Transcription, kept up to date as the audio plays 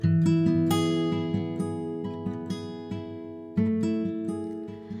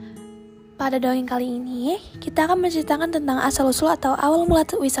Pada dongeng kali ini, kita akan menceritakan tentang asal usul atau awal mula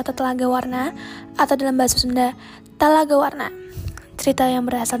wisata Talaga Warna atau dalam bahasa Sunda, Talaga Warna. Cerita yang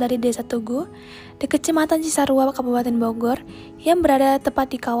berasal dari Desa Tugu, di Kecamatan Cisarua, Kabupaten Bogor, yang berada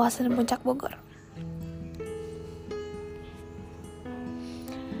tepat di kawasan Puncak Bogor.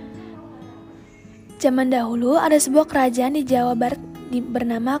 Zaman dahulu ada sebuah kerajaan di Jawa Barat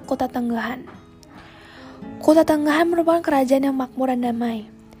bernama Kota Tenggahan. Kota Tenggahan merupakan kerajaan yang makmur dan damai.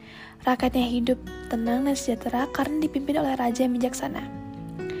 Rakyatnya hidup tenang dan sejahtera karena dipimpin oleh raja yang bijaksana.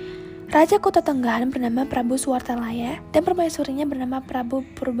 Raja Kota Tenggahan bernama Prabu Suwartalaya dan permaisurinya bernama Prabu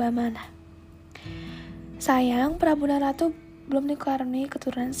Purbamana. Sayang, Prabu dan Ratu belum dikaruniai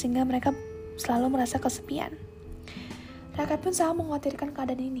keturunan sehingga mereka selalu merasa kesepian. Rakyat pun sangat mengkhawatirkan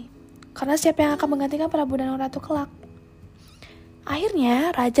keadaan ini, karena siapa yang akan menggantikan Prabu dan Ratu kelak?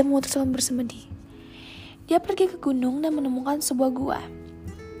 Akhirnya, raja memutuskan bersemedi. Dia pergi ke gunung dan menemukan sebuah gua.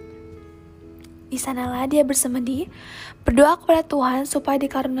 Di sanalah dia bersemedi, berdoa kepada Tuhan supaya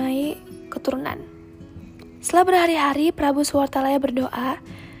dikaruniai keturunan. Setelah berhari-hari Prabu Suwartalaya berdoa,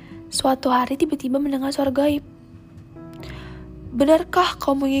 suatu hari tiba-tiba mendengar suara gaib. "Benarkah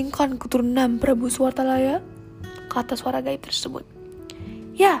kau menginginkan keturunan Prabu Suwartalaya?" kata suara gaib tersebut.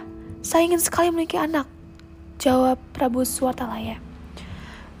 "Ya, saya ingin sekali memiliki anak," jawab Prabu Suwartalaya.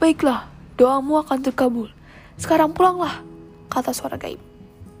 "Baiklah, doamu akan terkabul. Sekarang pulanglah," kata suara gaib.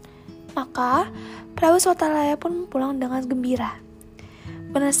 Maka Prabu Suwartalaya pun pulang dengan gembira.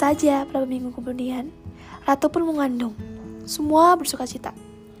 Benar saja, beberapa minggu kemudian Ratu pun mengandung. Semua bersuka cita.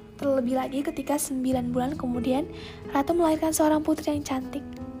 Terlebih lagi ketika 9 bulan kemudian Ratu melahirkan seorang putri yang cantik.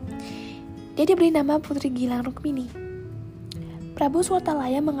 Dia diberi nama Putri Gilang Rukmini. Prabu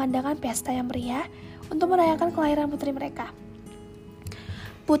Suwartalaya mengadakan pesta yang meriah untuk merayakan kelahiran putri mereka.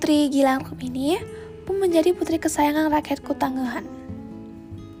 Putri Gilang Rukmini pun menjadi putri kesayangan rakyat Kota Tenggahan.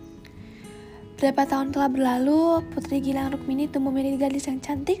 Beberapa tahun telah berlalu, Putri Gilang Rukmini tumbuh menjadi gadis yang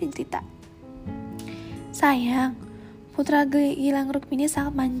cantik dan cerita. Sayang, Putra Gilang Rukmini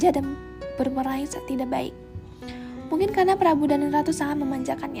sangat manja dan bermeraih tidak baik. Mungkin karena Prabu dan Ratu sangat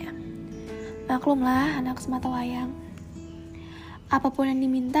memanjakannya. Maklumlah, anak semata wayang. Apapun yang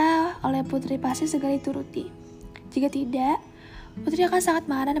diminta oleh putri pasti segera dituruti. Jika tidak, putri akan sangat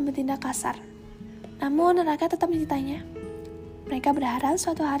marah dan bertindak kasar. Namun, rakyat tetap mencintainya. Mereka berharap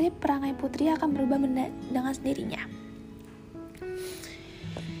suatu hari perangai putri akan berubah dengan sendirinya.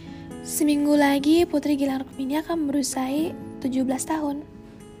 Seminggu lagi, Putri Gilang Rukmini akan berusia 17 tahun.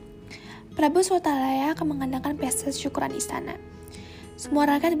 Prabu Suwartalaya akan mengadakan pesta syukuran istana. Semua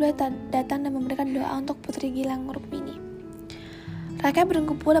rakyat boleh datang dan memberikan doa untuk Putri Gilang Rukmini. Rakyat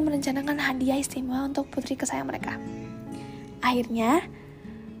berkumpul dan merencanakan hadiah istimewa untuk putri kesayangan mereka. Akhirnya,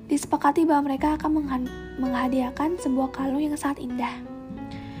 disepakati bahwa mereka akan menghadiahkan sebuah kalung yang sangat indah.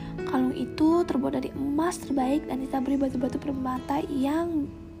 Kalung itu terbuat dari emas terbaik dan ditaburi batu-batu permata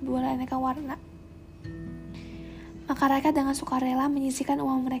yang beraneka warna. Maka rakyat dengan sukarela menyisihkan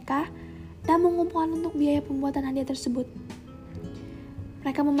uang mereka dan mengumpulkan untuk biaya pembuatan hadiah tersebut.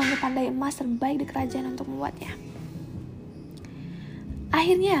 Mereka memanggil pandai emas terbaik di kerajaan untuk membuatnya.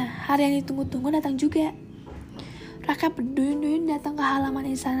 Akhirnya, hari yang ditunggu-tunggu datang juga. Rakyat berduyun-duyun datang ke halaman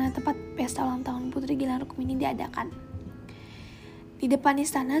istana tempat pesta ulang tahun Putri Gilang Rukmini diadakan. Di depan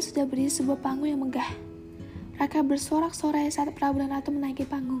istana sudah berdiri sebuah panggung yang megah. Rakyat bersorak-sorai saat Prabu dan Ratu menaiki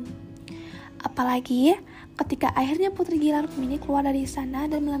panggung. Apalagi ketika akhirnya Putri Gilang Rukmini keluar dari istana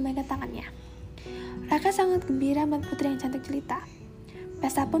dan melambaikan tangannya. Rakyat sangat gembira melihat putri yang cantik jelita.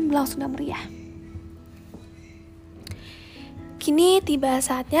 Pesta pun berlangsung dengan meriah. Kini tiba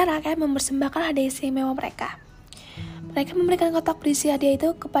saatnya rakyat mempersembahkan hadiah istimewa mereka. Mereka memberikan kotak berisi hadiah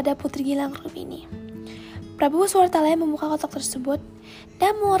itu kepada Putri Gilang Rukmini. Prabu Suwartalaya membuka kotak tersebut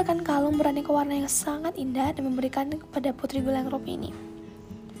dan mengeluarkan kalung beraneka warna yang sangat indah dan memberikan kepada Putri Gilang Rukmini.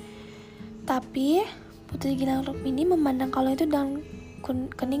 Tapi Putri Gilang Rukmini memandang kalung itu dengan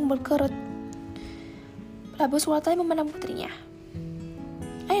kening berkerut. Prabu Suwartalaya memandang putrinya.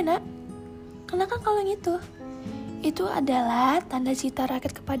 "Ayo nak, kenakan kalung itu. Itu adalah tanda cinta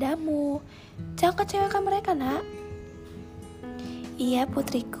rakyat kepadamu. Jangan kecewakan mereka, nak." "Iya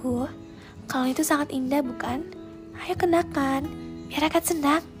putriku, kalau itu sangat indah bukan? Ayo kenakan, biar rakyat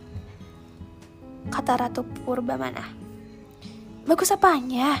senang," kata Ratu Purbamana. "Bagus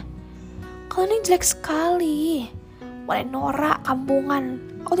apanya? Kalau ini jelek sekali. Mulai norak, kampungan.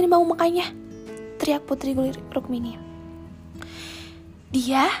 Aku tidak mau makanya," teriak Putri Rukmini.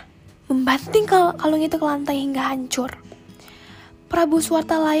 Dia membanting kalung itu ke lantai hingga hancur. Prabu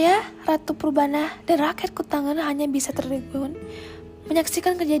Suwartalaya, Ratu Purbana, dan rakyat Kota Tenggahan hanya bisa tertegun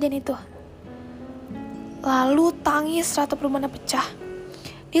menyaksikan kejadian itu. Lalu tangis Ratu Purbana pecah.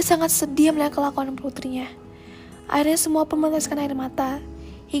 Dia sangat sedih melihat kelakuan putrinya. Akhirnya semua pun meneteskan air mata,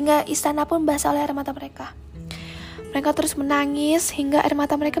 hingga istana pun basah oleh air mata mereka. Mereka terus menangis hingga air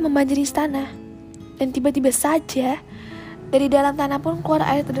mata mereka membanjiri istana. Dan tiba-tiba saja, dari dalam tanah pun keluar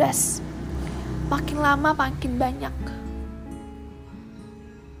air deras. Makin lama makin banyak.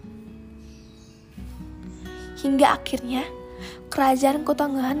 Hingga akhirnya, kerajaan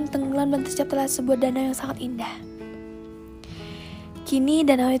kota Dongen tenggelam dan terciptalah sebuah danau yang sangat indah. Kini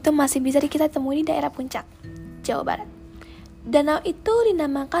danau itu masih bisa kita temui di daerah Puncak, Jawa Barat. Danau itu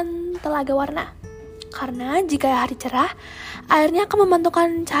dinamakan Talaga Warna, karena jika hari cerah, airnya akan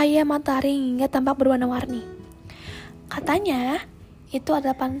memantulkan cahaya matahari hingga tampak berwarna-warni. Katanya, itu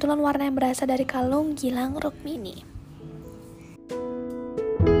adalah pantulan warna yang berasal dari kalung Gilang Rukmini.